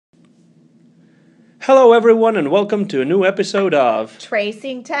Hello, everyone, and welcome to a new episode of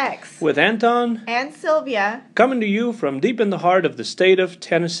Tracing Text with Anton, and Sylvia. coming to you from deep in the heart of the state of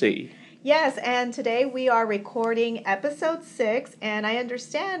Tennessee. Yes, and today we are recording episode 6, and I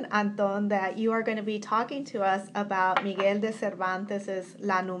understand, Anton, that you are going to be talking to us about Miguel de Cervantes'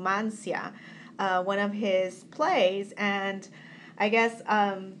 La Numancia, one of his plays, and I guess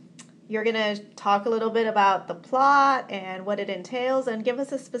you're going to talk a little bit about the plot and what it entails and give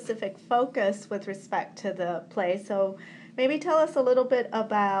us a specific focus with respect to the play. So maybe tell us a little bit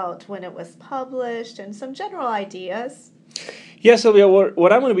about when it was published and some general ideas. Yes, Sylvia,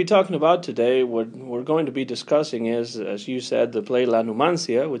 what I'm going to be talking about today, what we're going to be discussing is, as you said, the play La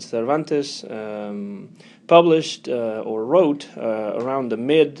Numancia, which Cervantes published or wrote around the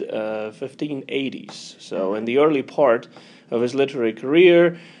mid-1580s. So in the early part of his literary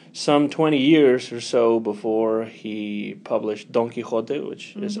career, some 20 years or so before he published Don Quixote,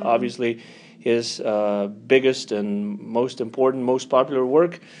 which is obviously his biggest and most important, most popular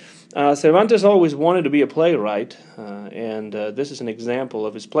work. Cervantes always wanted to be a playwright, and this is an example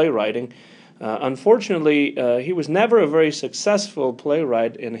of his playwriting. Unfortunately, he was never a very successful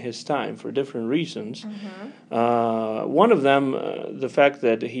playwright in his time for different reasons. One of them, the fact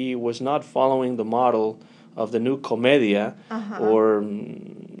that he was not following the model of the new comedia or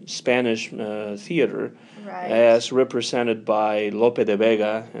Spanish theater, as represented by Lope de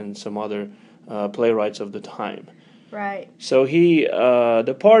Vega and some other playwrights of the time. Right. So he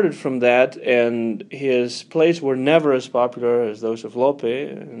departed from that, and his plays were never as popular as those of Lope.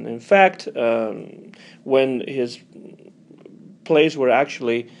 And in fact, when his plays were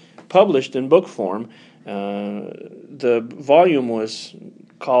actually published in book form, the volume was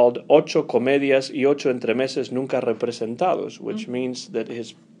called Ocho Comedias y Ocho Entremeses Nunca Representados, which means that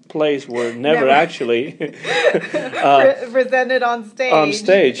his plays were never actually presented on stage. On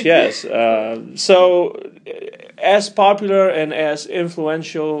stage, yes. So, as popular and as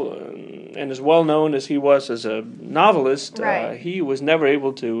influential and as well known as he was as a novelist, he was never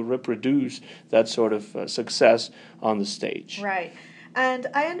able to reproduce that sort of success on the stage. Right. And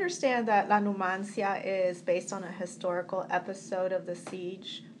I understand that La Numancia is based on a historical episode of the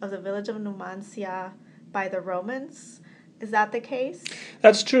siege of the village of Numancia by the Romans. Is that the case?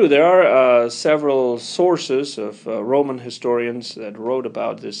 That's true. There are several sources of Roman historians that wrote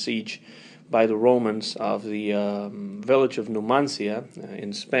about this siege by the Romans of the village of Numancia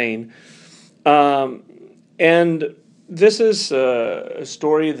in Spain. And this is a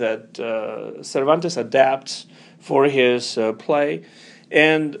story that Cervantes adapts for his play.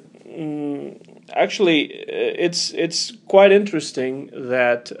 And actually, it's quite interesting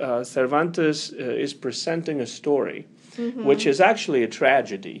that Cervantes is presenting a story which is actually a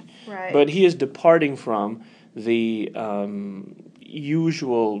tragedy. Right. But he is departing from the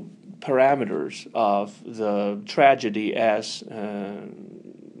usual parameters of the tragedy as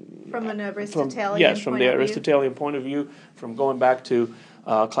from an Aristotelian from the Aristotelian point of view, from going back to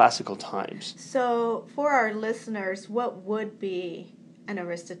classical times. So for our listeners, what would be an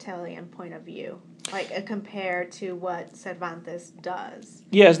Aristotelian point of view, like compared to what Cervantes does?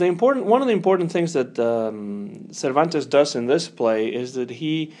 Yes, one of the important things that Cervantes does in this play is that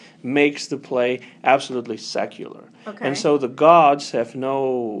he makes the play absolutely secular. Okay. And so the gods have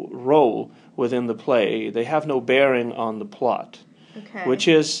no role within the play. They have no bearing on the plot, which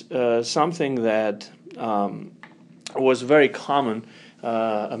is something that was very common,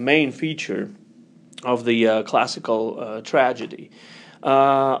 a main feature of the classical tragedy.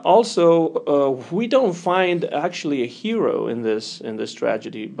 Also, we don't find actually a hero in this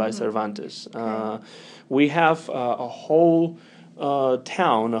tragedy by Cervantes. We have a whole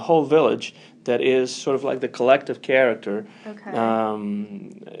town, a whole village that is sort of like the collective character.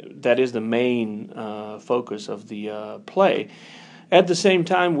 That is the main focus of the play. At the same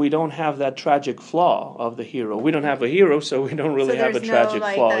time, we don't have that tragic flaw of the hero. We don't have a hero, so we don't really have a tragic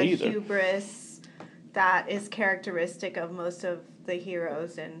flaw either. So there's no hubris that is characteristic of most of the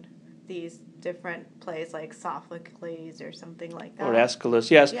heroes in these different plays, like Sophocles or something like that. Or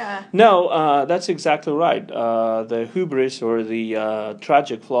Aeschylus, yes. Yeah. No, that's exactly right. The hubris or the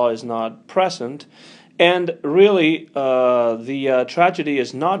tragic flaw is not present. And really, the tragedy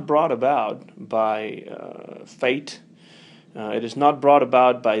is not brought about by fate. It is not brought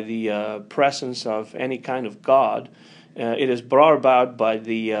about by the presence of any kind of god. It is brought about by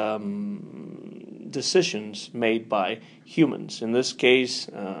the decisions made by humans. In this case,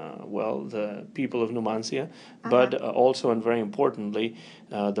 the people of Numancia, but also and very importantly,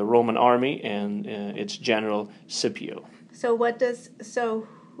 the Roman army and its general Scipio. So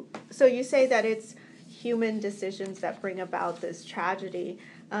you say that it's human decisions that bring about this tragedy.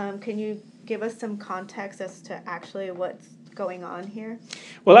 Can you give us some context as to actually what's going on here?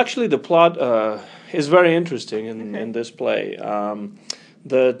 Well, actually, the plot is very interesting Okay. in this play.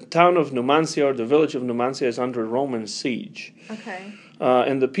 The town of Numancia, or the village of Numancia, is under Roman siege. Okay.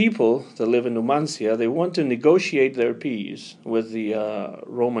 And the people that live in Numancia, they want to negotiate their peace with the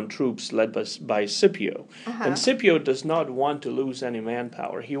Roman troops led by Scipio. And Scipio does not want to lose any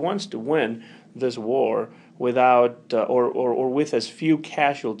manpower. He wants to win this war without or with as few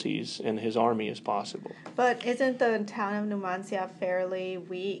casualties in his army as possible. But isn't the town of Numancia fairly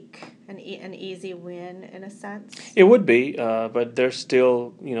weak, an easy win in a sense? It would be, but there's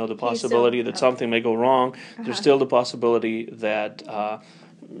still, the possibility that something may go wrong. There's still the possibility that, a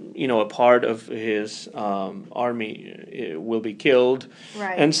part of his army will be killed.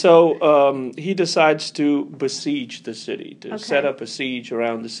 Right. And so he decides to besiege the city, to set up a siege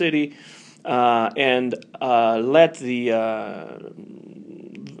around the city, and let the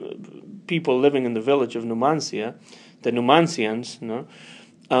people living in the village of Numancia, the Numancians,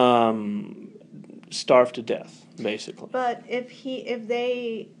 starve to death, basically. But if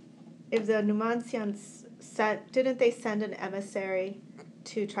the Numancians didn't they send an emissary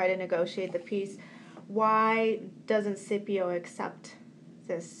to try to negotiate the peace? Why doesn't Scipio accept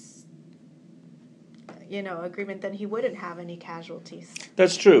this, agreement? Then he wouldn't have any casualties.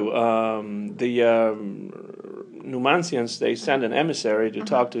 That's true. The Numancians, they send an emissary to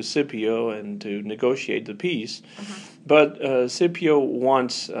talk to Scipio and to negotiate the peace. But Scipio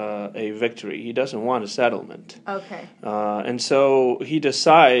wants a victory. He doesn't want a settlement. Okay. And so he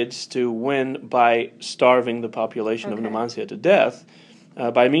decides to win by starving the population of Numancia to death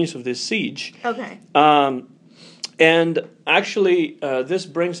by means of this siege. Okay. And actually, this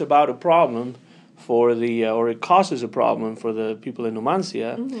brings about a problem for or it causes a problem for the people in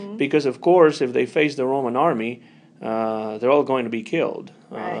Numancia, because, of course, if they face the Roman army, they're all going to be killed.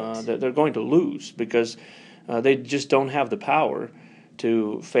 Right. They're going to lose because they just don't have the power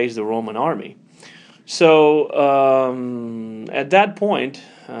to face the Roman army. So at that point,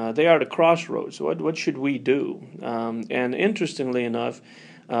 they are at a crossroads. What should we do? And interestingly enough,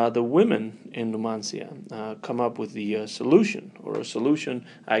 the women in Numancia come up with the solution, or a solution,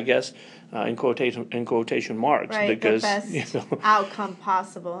 I guess, in quotation marks, right, because the best outcome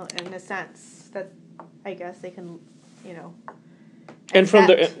possible, in a sense that I guess they can, and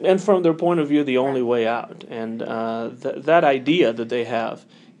from their point of view, the only way out. And that idea that they have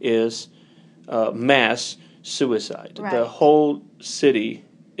is mass suicide. Right. The whole city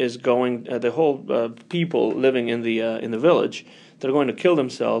is going. The whole people living in the village, they're going to kill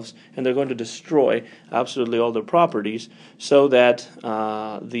themselves, and they're going to destroy absolutely all their properties, so that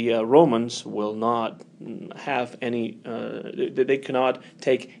the Romans will not have any. They cannot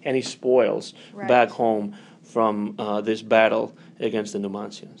take any spoils back home from this battle against the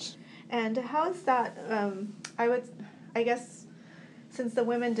Numancians. And how is that? I guess, since the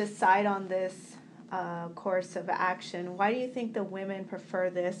women decide on this course of action, why do you think the women prefer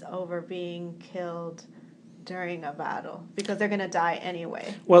this over being killed during a battle? Because they're going to die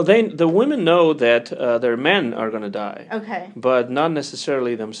anyway. Well, the women know that their men are going to die. Okay. But not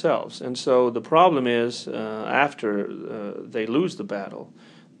necessarily themselves. And so the problem is, after they lose the battle,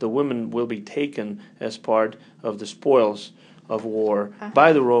 the women will be taken as part of the spoils of war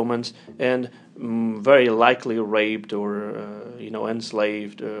by the Romans, and very likely raped or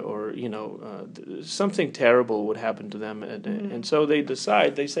enslaved, or something terrible would happen to them. And so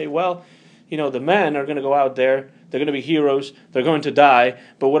they say, well, the men are going to go out there, they're going to be heroes, they're going to die,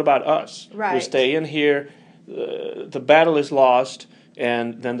 but what about us? Right. We stay in here, the battle is lost,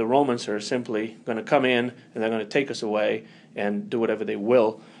 and then the Romans are simply going to come in, and they're going to take us away and do whatever they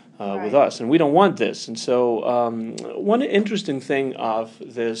will with us. And we don't want this. And so one interesting thing of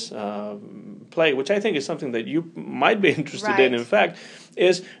this play, which I think is something that you might be interested in fact,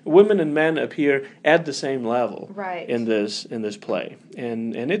 is women and men appear at the same level in this play.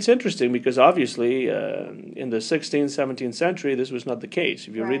 And it's interesting because obviously in the 16th, 17th century, this was not the case.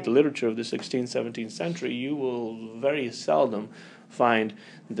 If you read the literature of the 16th, 17th century, you will very seldom find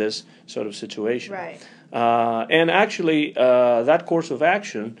this sort of situation. And actually, that course of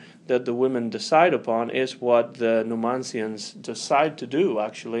action that the women decide upon is what the Numancians decide to do,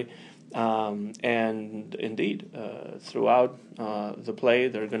 actually. And indeed, throughout the play,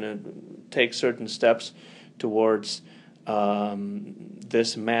 they're going to take certain steps towards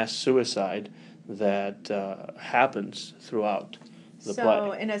this mass suicide that happens throughout the play.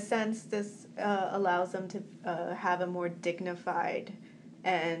 So, in a sense, this allows them to have a more dignified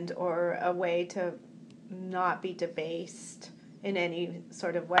or a way to not be debased in any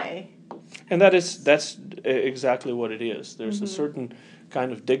sort of way. And that's exactly what it is. There's a certain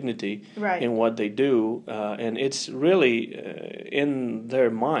kind of dignity Right. in what they do, and it's really in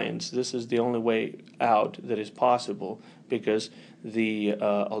their minds. This is the only way out that is possible, because the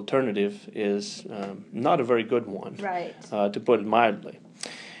alternative is not a very good one, Right. to put it mildly.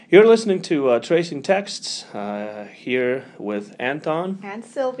 You're listening to Tracing Texts here with Anton. And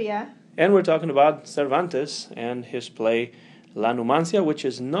Sylvia. And we're talking about Cervantes and his play La Numancia, which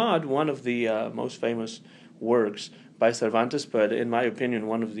is not one of the most famous works by Cervantes, but in my opinion,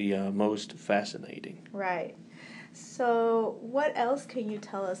 one of the most fascinating. Right. So, what else can you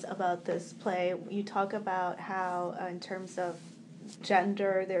tell us about this play? You talk about how, in terms of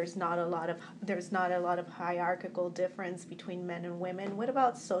gender, there's not a lot of hierarchical difference between men and women. What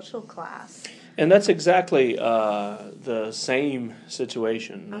about social class? And that's exactly the same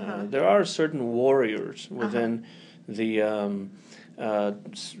situation. There are certain warriors within the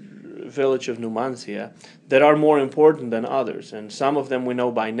village of Numancia that are more important than others, and some of them we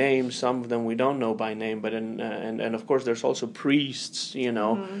know by name, some of them we don't know by name. But and of course there's also priests,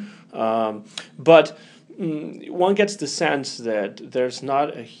 but one gets the sense that there's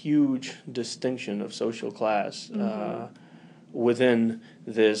not a huge distinction of social class within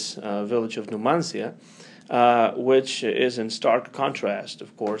this village of Numancia, which is in stark contrast,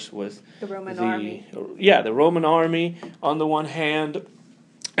 of course, with the Roman army. Yeah, the Roman army on the one hand,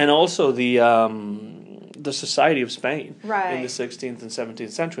 and also the society of Spain in the 16th and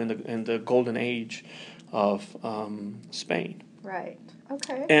 17th century, in the golden age of Spain. Right.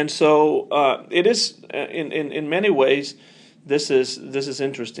 Okay. And so it is in many ways. This is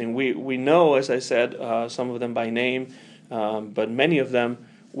interesting. We know, as I said, some of them by name, but many of them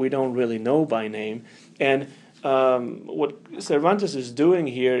we don't really know by name. And what Cervantes is doing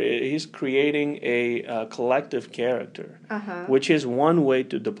here, he's creating a collective character, which is one way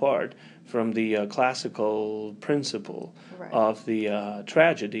to depart from the classical principle of the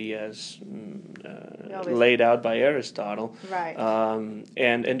tragedy as laid out by Aristotle,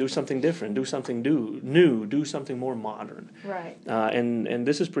 and do something different, do something new, do something more modern. Right. And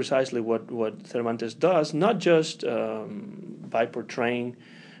this is precisely what Cervantes does, not just by portraying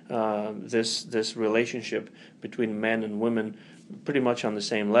this relationship between men and women pretty much on the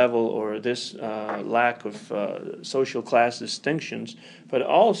same level, or this lack of social class distinctions, but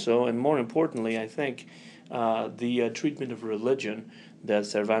also, and more importantly, I think, the treatment of religion that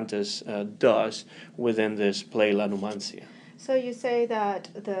Cervantes does within this play La Numancia. So you say that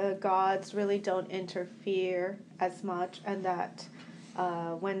the gods really don't interfere as much, and that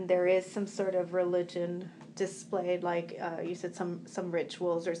when there is some sort of religion displayed, like you said, some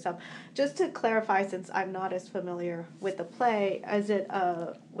rituals or some. Just to clarify, since I'm not as familiar with the play, is it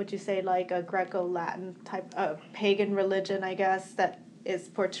would you say like a Greco-Latin type of pagan religion, I guess, that is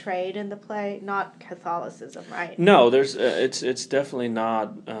portrayed in the play, not Catholicism, right? No, there's it's definitely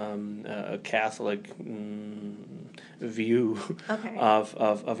not a Catholic view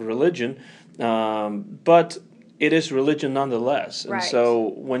of religion, but it is religion nonetheless. And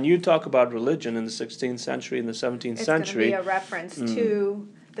so when you talk about religion in the 16th century and the 17th century... It's going to be a reference to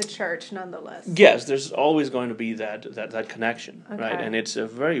the church nonetheless. Yes, there's always going to be that connection, right? And it's a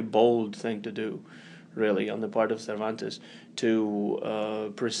very bold thing to do, really, on the part of Cervantes,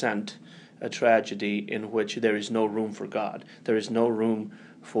 to present a tragedy in which there is no room for God. There is no room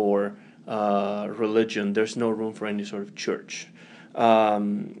for religion. There's no room for any sort of church.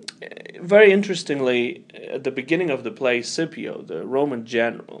 Very interestingly, at the beginning of the play, Scipio, the Roman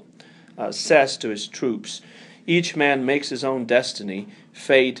general, says to his troops, "Each man makes his own destiny.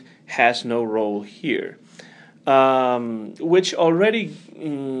 Fate has no role here," which already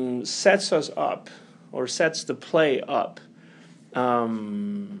sets us up, or sets the play up,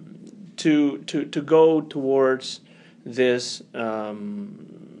 to go towards this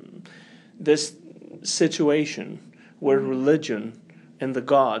this situation where religion and the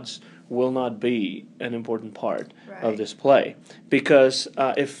gods will not be an important part of this play. Because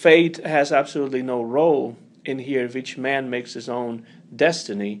if fate has absolutely no role in here, if each man makes his own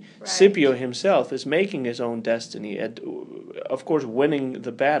destiny, Scipio himself is making his own destiny, of course winning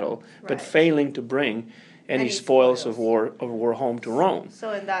the battle, but failing to bring any spoils of war home to Rome.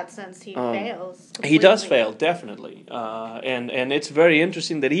 So in that sense, he fails completely. He does fail, definitely. And it's very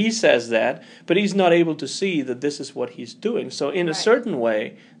interesting that he says that, but he's not able to see that this is what he's doing. So in a certain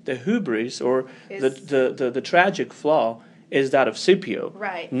way, the hubris, or the tragic flaw, is that of Scipio,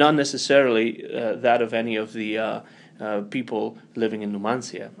 not necessarily that of any of the people living in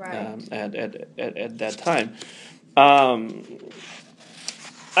Numancia at that time.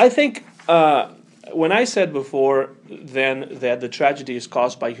 I think when I said before then that the tragedy is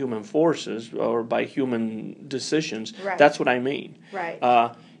caused by human forces or by human decisions, Right. that's what I mean. Right.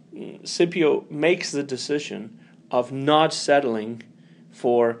 Scipio makes the decision of not settling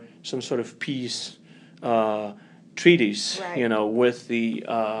for some sort of peace treaties, Right. with the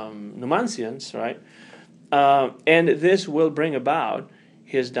Numancians, right? And this will bring about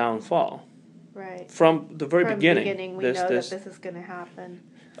his downfall. Right. From the very From beginning. the beginning, we know that this is going to happen.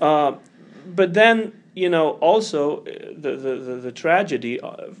 But then, also the tragedy,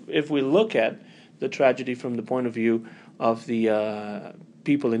 if we look at the tragedy from the point of view of the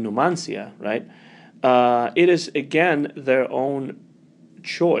people in Numancia, right, it is, again, their own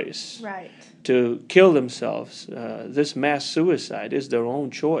choice. Right. To kill themselves. This mass suicide is their own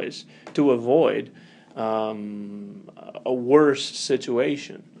choice to avoid a worse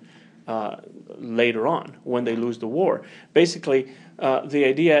situation later on when they lose the war. Basically, the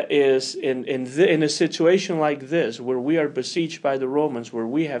idea is in a situation like this, where we are besieged by the Romans, where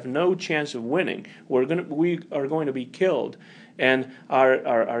we have no chance of winning, we are going to be killed, and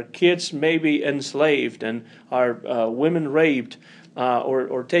our kids may be enslaved, and our women raped,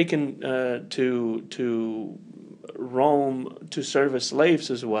 or taken to Rome to serve as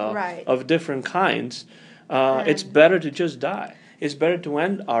slaves as well, Right. of different kinds. It's better to just die. It's better to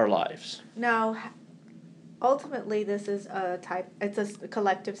end our lives. Now, ultimately, this is it's a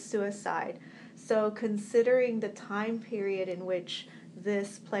collective suicide. So, considering the time period in which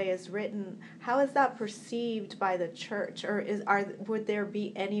this play is written, how is that perceived by the church, or would there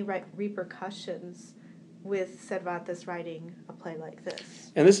be any repercussions with Cervantes writing a play like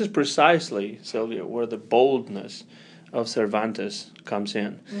this? And this is precisely, Sylvia, where the boldness of Cervantes comes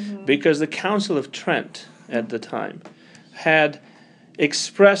in, because the Council of Trent at the time had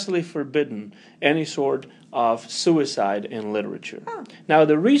expressly forbidden any sort of suicide in literature. Oh. Now,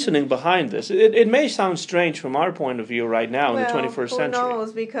 the reasoning behind this, it may sound strange from our point of view right now in the 21st century. Who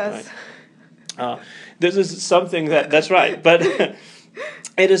knows, because... Right? This is something that's right, but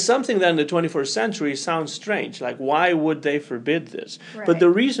it is something that in the 21st century sounds strange. Like, why would they forbid this? Right. But the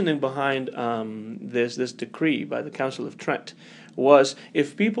reasoning behind this decree by the Council of Trent was,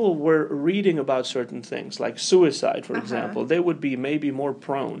 if people were reading about certain things, like suicide, for example, they would be maybe more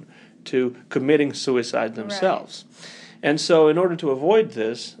prone to committing suicide themselves. Right. And so in order to avoid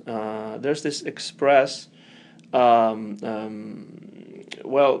this, there's this express,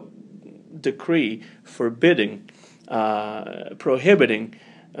 decree forbidding, prohibiting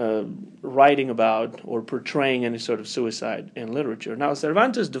writing about or portraying any sort of suicide in literature. Now,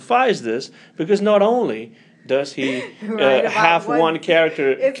 Cervantes defies this because not only does he have one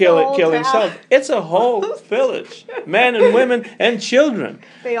character kill himself, it's a whole village, men and women and children.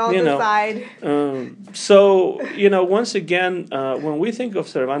 They all decide. So, once again, when we think of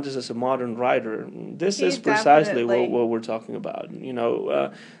Cervantes as a modern writer, this is precisely what we're talking about.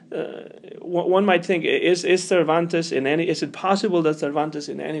 One might think, is Cervantes is it possible that Cervantes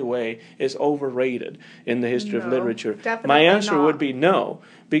in any way is overrated in the history of literature? My answer would be no,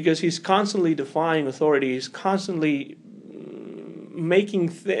 because he's constantly defying authority. He's constantly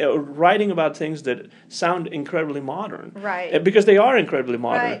writing about things that sound incredibly modern. Right. Because they are incredibly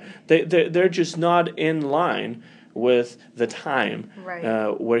modern. Right. They're just not in line with the time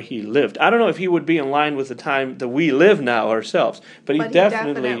where he lived. I don't know if he would be in line with the time that we live now ourselves, but he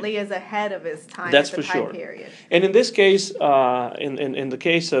definitely is ahead of his time. That's at the for time sure. Period. And in this case, in the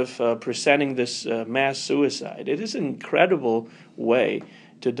case of presenting this mass suicide, it is an incredible way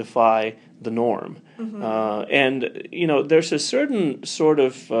to defy the norm. And there's a certain sort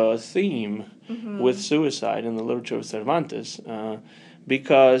of theme with suicide in the literature of Cervantes.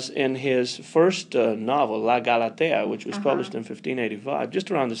 Because in his first novel, La Galatea, which was published in 1585, just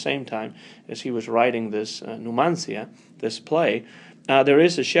around the same time as he was writing this Numancia, this play, there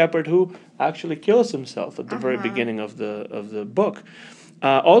is a shepherd who actually kills himself at the very beginning of the book.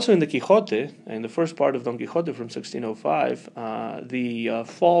 Also in the Quixote, in the first part of Don Quixote from 1605, the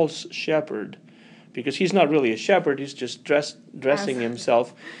false shepherd, because he's not really a shepherd, he's just dressing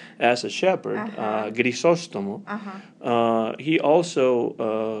himself as a shepherd, Grisostomo. He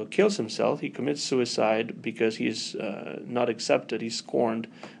also kills himself. He commits suicide because he's not accepted. He's scorned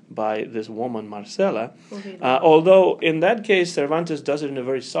by this woman, Marcela. Although in that case, Cervantes does it in a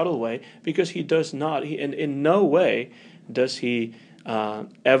very subtle way, because he does not, in no way does he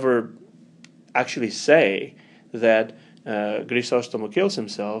ever actually say that Grisostomo kills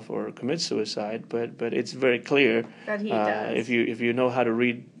himself or commits suicide, but it's very clear that he does. If you know how to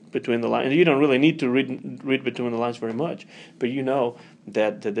read between the lines, and you don't really need to read between the lines very much, but you know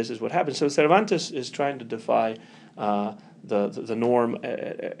that this is what happens. So Cervantes is trying to defy the norm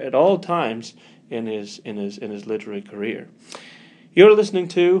at all times, in his literary career. You're listening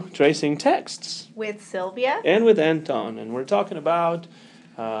to Tracing Texts with Sylvia and with Anton, and we're talking about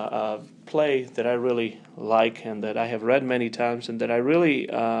a play that I really like and that I have read many times and that I really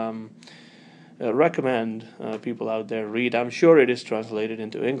recommend people out there read. I'm sure it is translated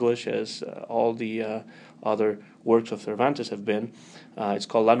into English as all the other works of Cervantes have been. It's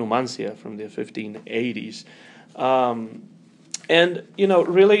called La Numancia from the 1580s. And,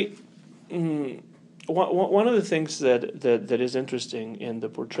 really, one of the things that is interesting in the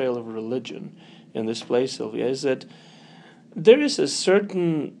portrayal of religion in this play, Sylvia, is that there is a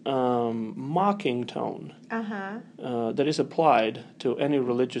certain mocking tone that is applied to any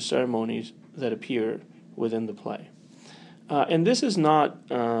religious ceremonies that appear within the play. And this is not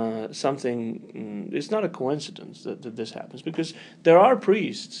something, it's not a coincidence that this happens, because there are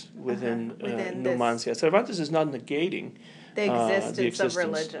priests within Numancia. Cervantes is not negating the existence of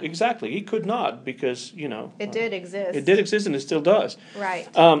religion. Exactly. He could not, because, it did exist. It did exist, and it still does. Right.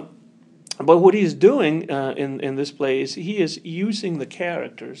 But what he's doing in this play is he is using the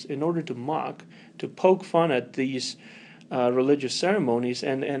characters in order to mock, to poke fun at these religious ceremonies,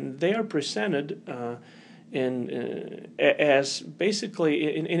 and they are presented as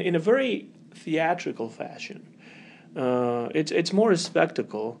basically in a very theatrical fashion. It's more a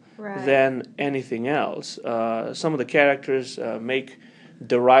spectacle than anything else. Some of the characters make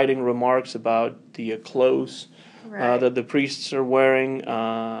deriding remarks about the clothes that the priests are wearing.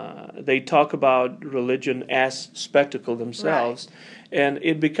 They talk about religion as spectacle themselves, and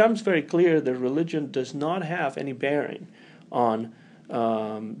it becomes very clear that religion does not have any bearing on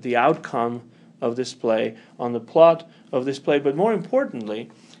the outcome of this play, on the plot of this play. But more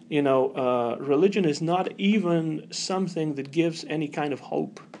importantly, religion is not even something that gives any kind of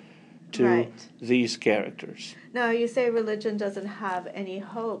hope to these characters. Now, you say religion doesn't have any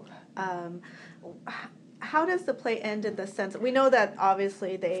hope. How does the play end in the sense? We know that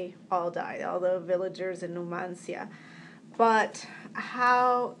obviously they all died, all the villagers in Numancia. But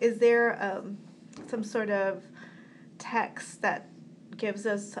how is there some sort of text that gives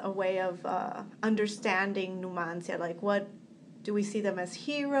us a way of understanding Numancia? Like, what do we see them as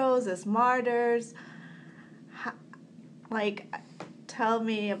heroes, as martyrs? Tell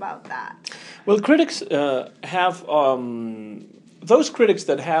me about that. Well, critics have those critics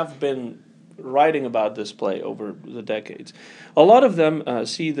that have been writing about this play over the decades. A lot of them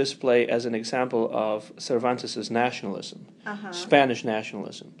see this play as an example of Cervantes' nationalism, Spanish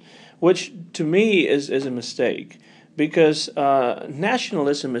nationalism, which to me is a mistake, because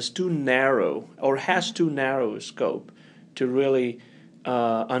nationalism is too narrow, or has too narrow a scope to really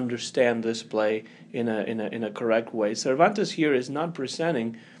understand this play in a correct way. Cervantes here is not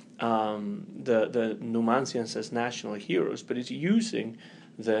presenting the Numancians as national heroes, but is using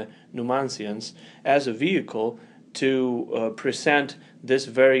the Numancians as a vehicle to present this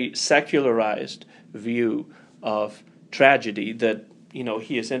very secularized view of tragedy that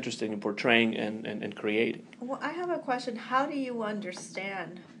he is interested in portraying and creating. Well, I have a question. How do you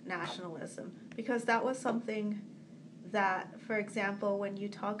understand nationalism? Because that was something that, for example, when you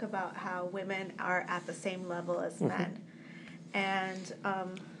talk about how women are at the same level as men, and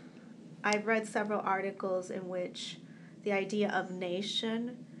I've read several articles in which the idea of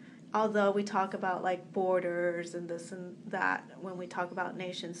nation, although we talk about like borders and this and that when we talk about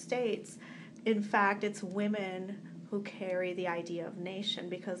nation states, in fact it's women who carry the idea of nation,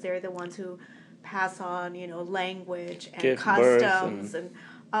 because they're the ones who pass on, language and give customs and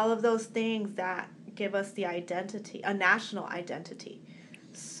all of those things that give us the identity, a national identity.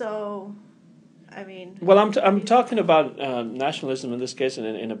 So, I mean... Well, I'm talking about nationalism in this case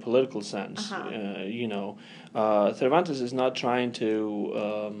in a political sense. Cervantes is not trying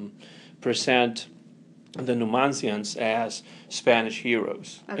to present the Numancians as Spanish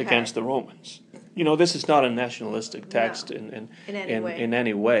heroes against the Romans. This is not a nationalistic text in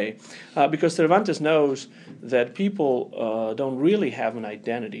any way, because Cervantes knows that people don't really have an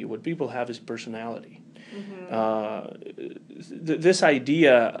identity. What people have is personality. This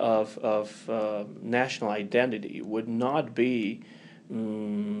idea of national identity would not be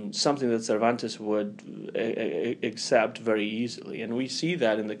something that Cervantes would accept very easily, and we see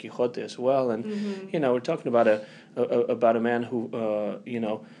that in the Quixote as well. And we're talking about a man who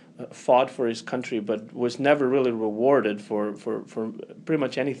fought for his country, but was never really rewarded for pretty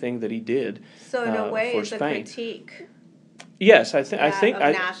much anything that he did. So in a way, for it's Spain. A critique. Yes,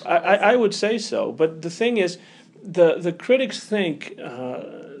 I would say so. But the thing is, the critics think,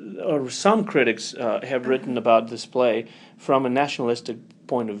 or some critics have written about this play from a nationalistic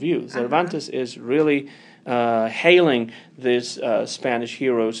point of view. Cervantes is really hailing these Spanish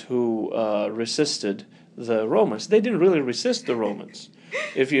heroes who resisted the Romans. They didn't really resist the Romans,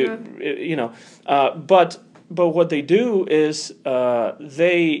 if you know. But what they do is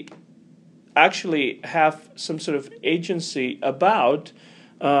they actually have some sort of agency about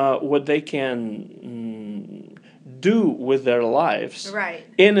what they can do with their lives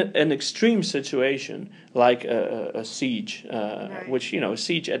in an extreme situation like a siege, which a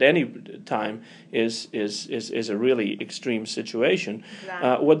siege at any time is a really extreme situation.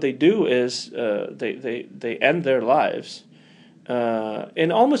 Exactly. What they do is they end their lives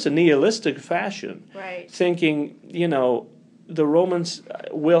in almost a nihilistic fashion, thinking the Romans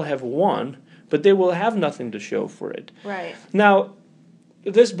will have won, but they will have nothing to show for it. Right. Now,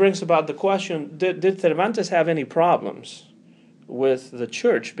 this brings about the question, did Cervantes have any problems with the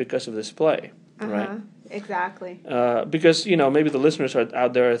church because of this play? Right? Exactly. Because, maybe the listeners are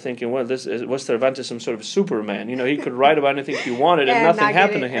out there thinking, well, was Cervantes some sort of Superman? He could write about anything he wanted and nothing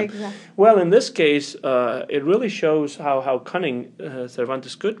happened to him. Exactly. Well, in this case, it really shows how cunning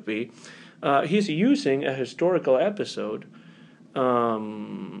Cervantes could be. He's using a historical episode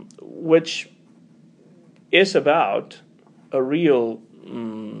which is about a real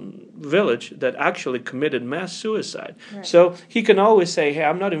village that actually committed mass suicide. Right. So he can always say, hey,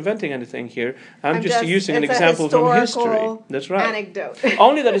 I'm not inventing anything here. I'm just using an example from history. That's right. Anecdote.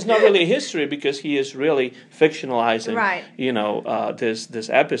 Only that it's not really history because he is really fictionalizing, this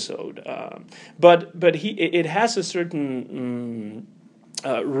episode. But it has a certain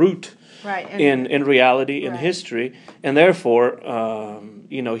root in reality, in history, and therefore,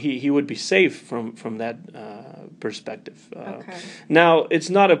 he would be safe from that perspective. Now, it's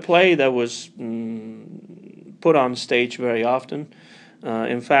not a play that was put on stage very often.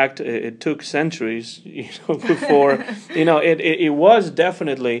 In fact, it took centuries, before, it was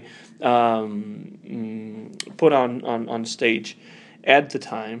definitely put on stage at the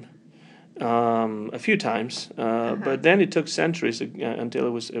time. A few times, but then it took centuries until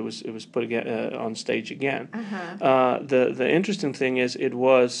it was put again on stage again. The interesting thing is it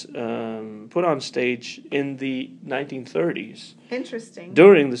was put on stage in the 1930s. Interesting.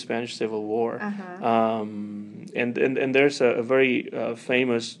 During the Spanish Civil War, and there's a very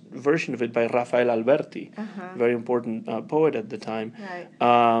famous version of it by Rafael Alberti, very important poet at the time. Right.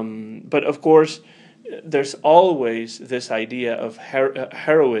 But of course, there's always this idea of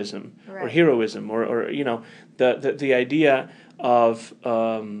heroism or heroism, or the idea of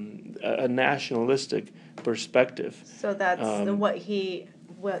a nationalistic perspective. So that's what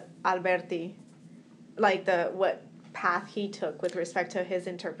Alberti, what path he took with respect to his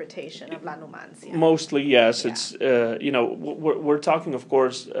interpretation of La Numancia. Mostly, yes. Yeah. It's we're talking, of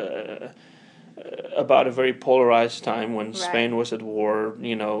course, about a very polarized time when Spain was at war,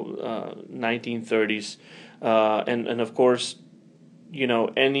 1930s, and of course,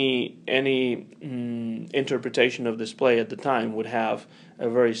 any interpretation of this play at the time would have a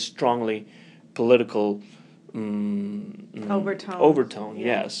very strongly political overtone.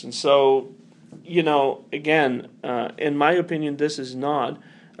 Yes, and so again, in my opinion, this is not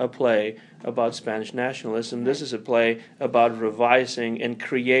a play about Spanish nationalism. This is a play about revising and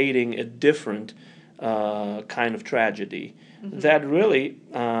creating a different kind of tragedy that really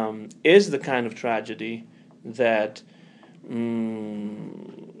is the kind of tragedy that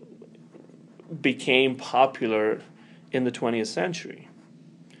became popular in the 20th century.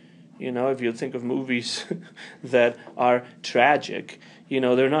 If you think of movies that are tragic,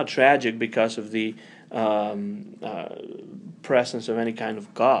 they're not tragic because of the presence of any kind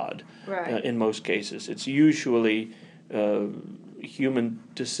of God. In most cases, it's usually human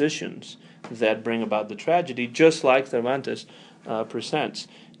decisions that bring about the tragedy, just like Cervantes presents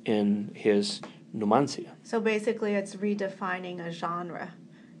in his Numancia. So basically, it's redefining a genre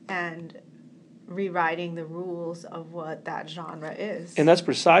and rewriting the rules of what that genre is. And that's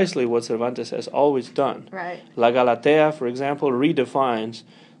precisely what Cervantes has always done. Right. La Galatea, for example, redefines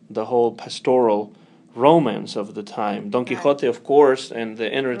the whole pastoral romance of the time. Don Quixote, of course, and the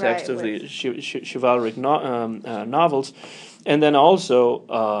inner text of the chivalric novels. And then also,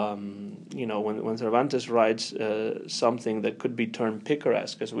 when Cervantes writes something that could be termed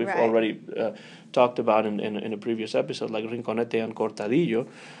picaresque, as we've already talked about in a previous episode, like Rinconete and Cortadillo,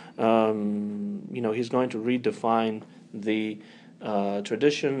 he's going to redefine the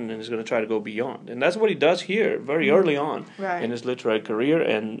tradition, and he's going to try to go beyond. And that's what he does here very early on in his literary career,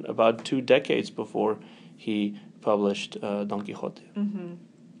 and about 2 decades before he published Don Quixote.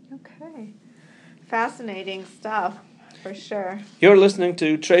 Okay. Fascinating stuff, for sure. You're listening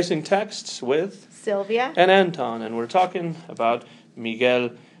to Tracing Texts with Sylvia and Anton, and we're talking about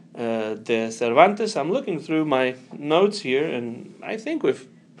Miguel de Cervantes. I'm looking through my notes here, and I think we've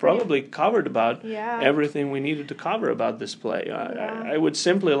probably covered about everything we needed to cover about this play. I would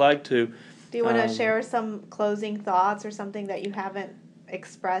simply like to... Do you want to share some closing thoughts or something that you haven't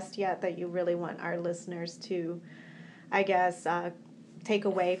expressed yet that you really want our listeners to, I guess, take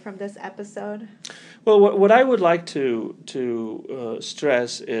away from this episode? Well, what I would like to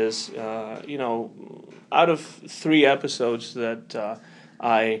stress is, out of 3 episodes that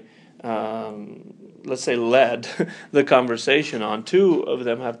I, let's say, led the conversation on, 2 of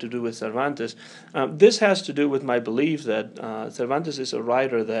them have to do with Cervantes. This has to do with my belief that Cervantes is a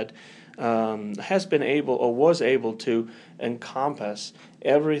writer that has been able or was able to encompass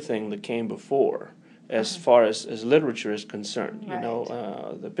everything that came before, as far as literature is concerned. Right.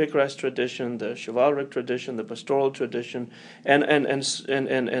 The picaresque tradition, the chivalric tradition, the pastoral tradition,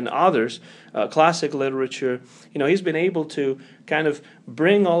 and others, classic literature. He's been able to kind of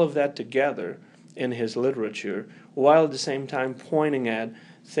bring all of that together in his literature, while at the same time pointing at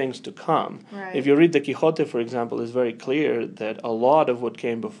things to come. Right. If you read the Quixote, for example, it's very clear that a lot of what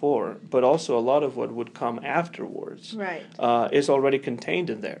came before, but also a lot of what would come afterwards, is already contained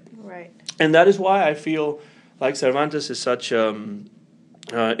in there. Right. And that is why I feel like Cervantes is such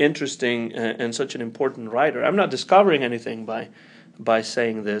interesting and such an important writer. I'm not discovering anything by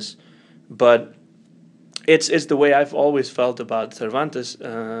saying this, but it's the way I've always felt about Cervantes,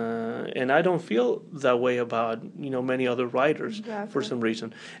 and I don't feel that way about many other writers for some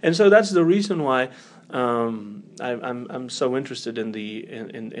reason. And so that's the reason why I'm so interested in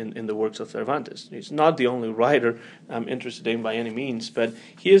the works of Cervantes. He's not the only writer I'm interested in by any means, but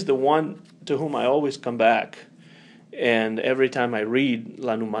he is the one to whom I always come back. And every time I read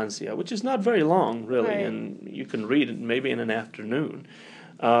La Numancia, which is not very long, really, and you can read it maybe in an afternoon,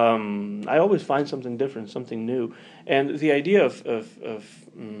 I always find something different, something new. And the idea of the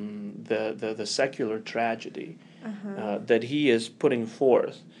secular tragedy that he is putting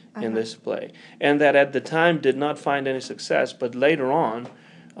forth in this play, and that at the time did not find any success, but later on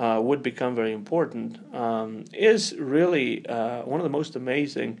would become very important, is really one of the most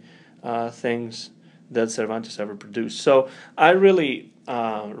amazing things that Cervantes ever produced. So I really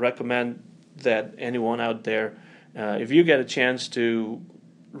recommend that anyone out there, if you get a chance to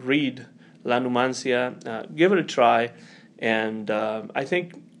read La Numancia, give it a try, and I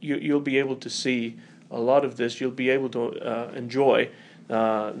think you'll be able to see a lot of this. You'll be able to enjoy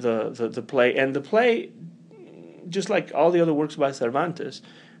the play, and the play, just like all the other works by Cervantes,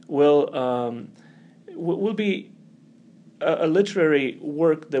 will be a literary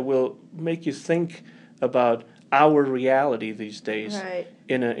work that will make you think about our reality these days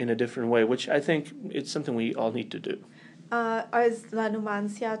in a different way, which I think it's something we all need to do. Is La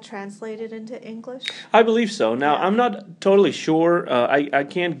Numancia translated into English? I believe so. Now, I'm not totally sure. I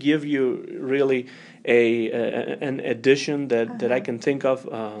can't give you really an edition that I can think of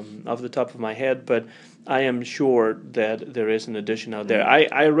off the top of my head, but I am sure that there is an edition out there.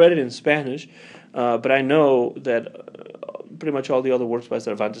 I read it in Spanish, but I know that pretty much all the other works by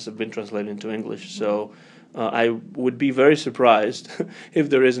Cervantes have been translated into English, so I would be very surprised if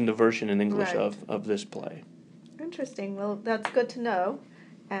there isn't a version in English of this play. Interesting. Well, that's good to know.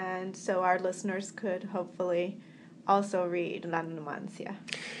 And so our listeners could hopefully also read La Numancia.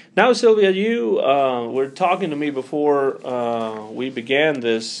 Now, Sylvia, you were talking to me before we began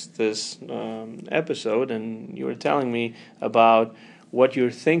this episode, and you were telling me about what you're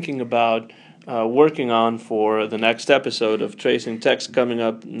thinking about working on for the next episode of Tracing Text coming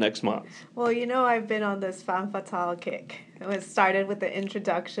up next month. Well, I've been on this femme fatale kick. It started with the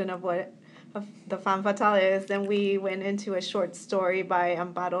introduction of what the femme fatale is. Then we went into a short story by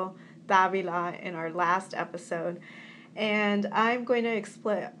Amparo Davila in our last episode. And I'm going to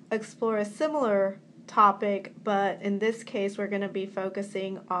explore a similar topic, but in this case we're going to be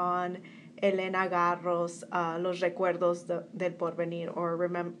focusing on Elena Garro's Los Recuerdos del Porvenir, or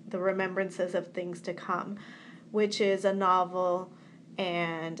the Remembrances of Things to Come, which is a novel,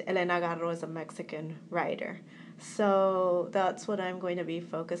 and Elena Garro is a Mexican writer. So that's what I'm going to be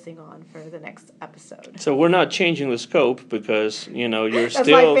focusing on for the next episode. So we're not changing the scope because, you're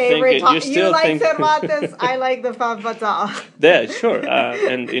still thinking... You like Cervantes, I like the femme fatale. Yeah, sure.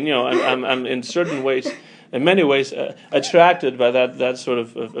 And I'm in certain ways... in many ways, attracted by that sort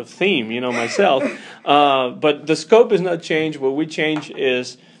of theme, myself. But the scope is not changed. What we change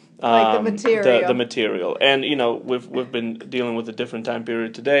is the material. The material. And we've been dealing with a different time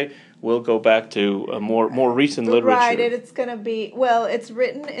period today. We'll go back to a more recent literature. Right. It's going to be it's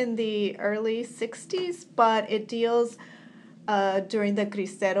written in the early '60s, but it deals during the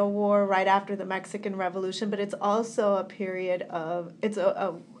Cristero War, right after the Mexican Revolution, but it's also a period of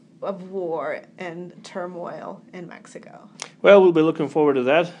war and turmoil in Mexico. Well, we'll be looking forward to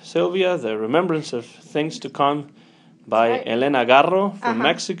that, Sylvia. The Remembrance of Things to Come by Right. Elena Garro from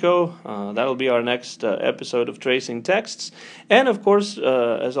Mexico. That'll be our next episode of Tracing Texts. And of course,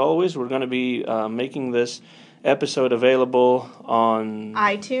 as always, we're going to be making this episode available on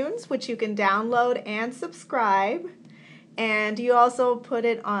iTunes, which you can download and subscribe. And you also put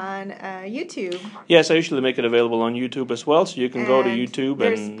it on YouTube. Yes, I usually make it available on YouTube as well, so you can go to And YouTube.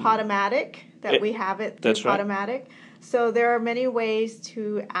 There's and Podomatic, we have it through that's right. Podomatic. So there are many ways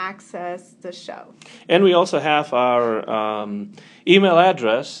to access the show. And we also have our email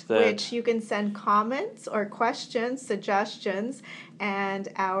address, Which you can send comments or questions, suggestions, and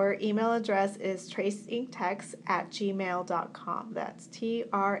our email address is tracingtext@gmail.com. That's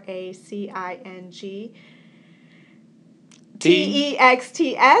TRACING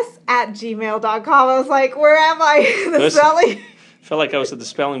TEXTS@gmail.com. I was like, where am I? The spelling. Felt like I was at the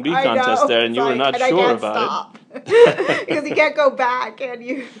spelling bee I contest know. there, and you were not sure about it. Because you can't go back, and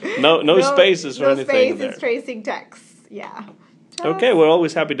you no spaces or anything spaces, there. tracing text. Yeah. Okay, we're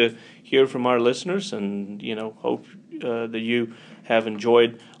always happy to hear from our listeners, and hope that you have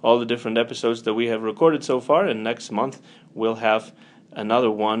enjoyed all the different episodes that we have recorded so far. And next month we'll have another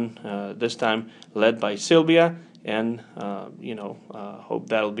one, this time led by Sylvia. And, hope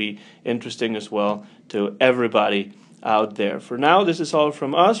that'll be interesting as well to everybody out there. For now, this is all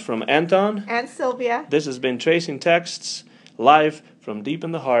from us, from Anton. And Sylvia. This has been Tracing Texts, live from deep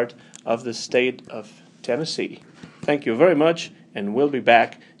in the heart of the state of Tennessee. Thank you very much, and we'll be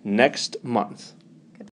back next month.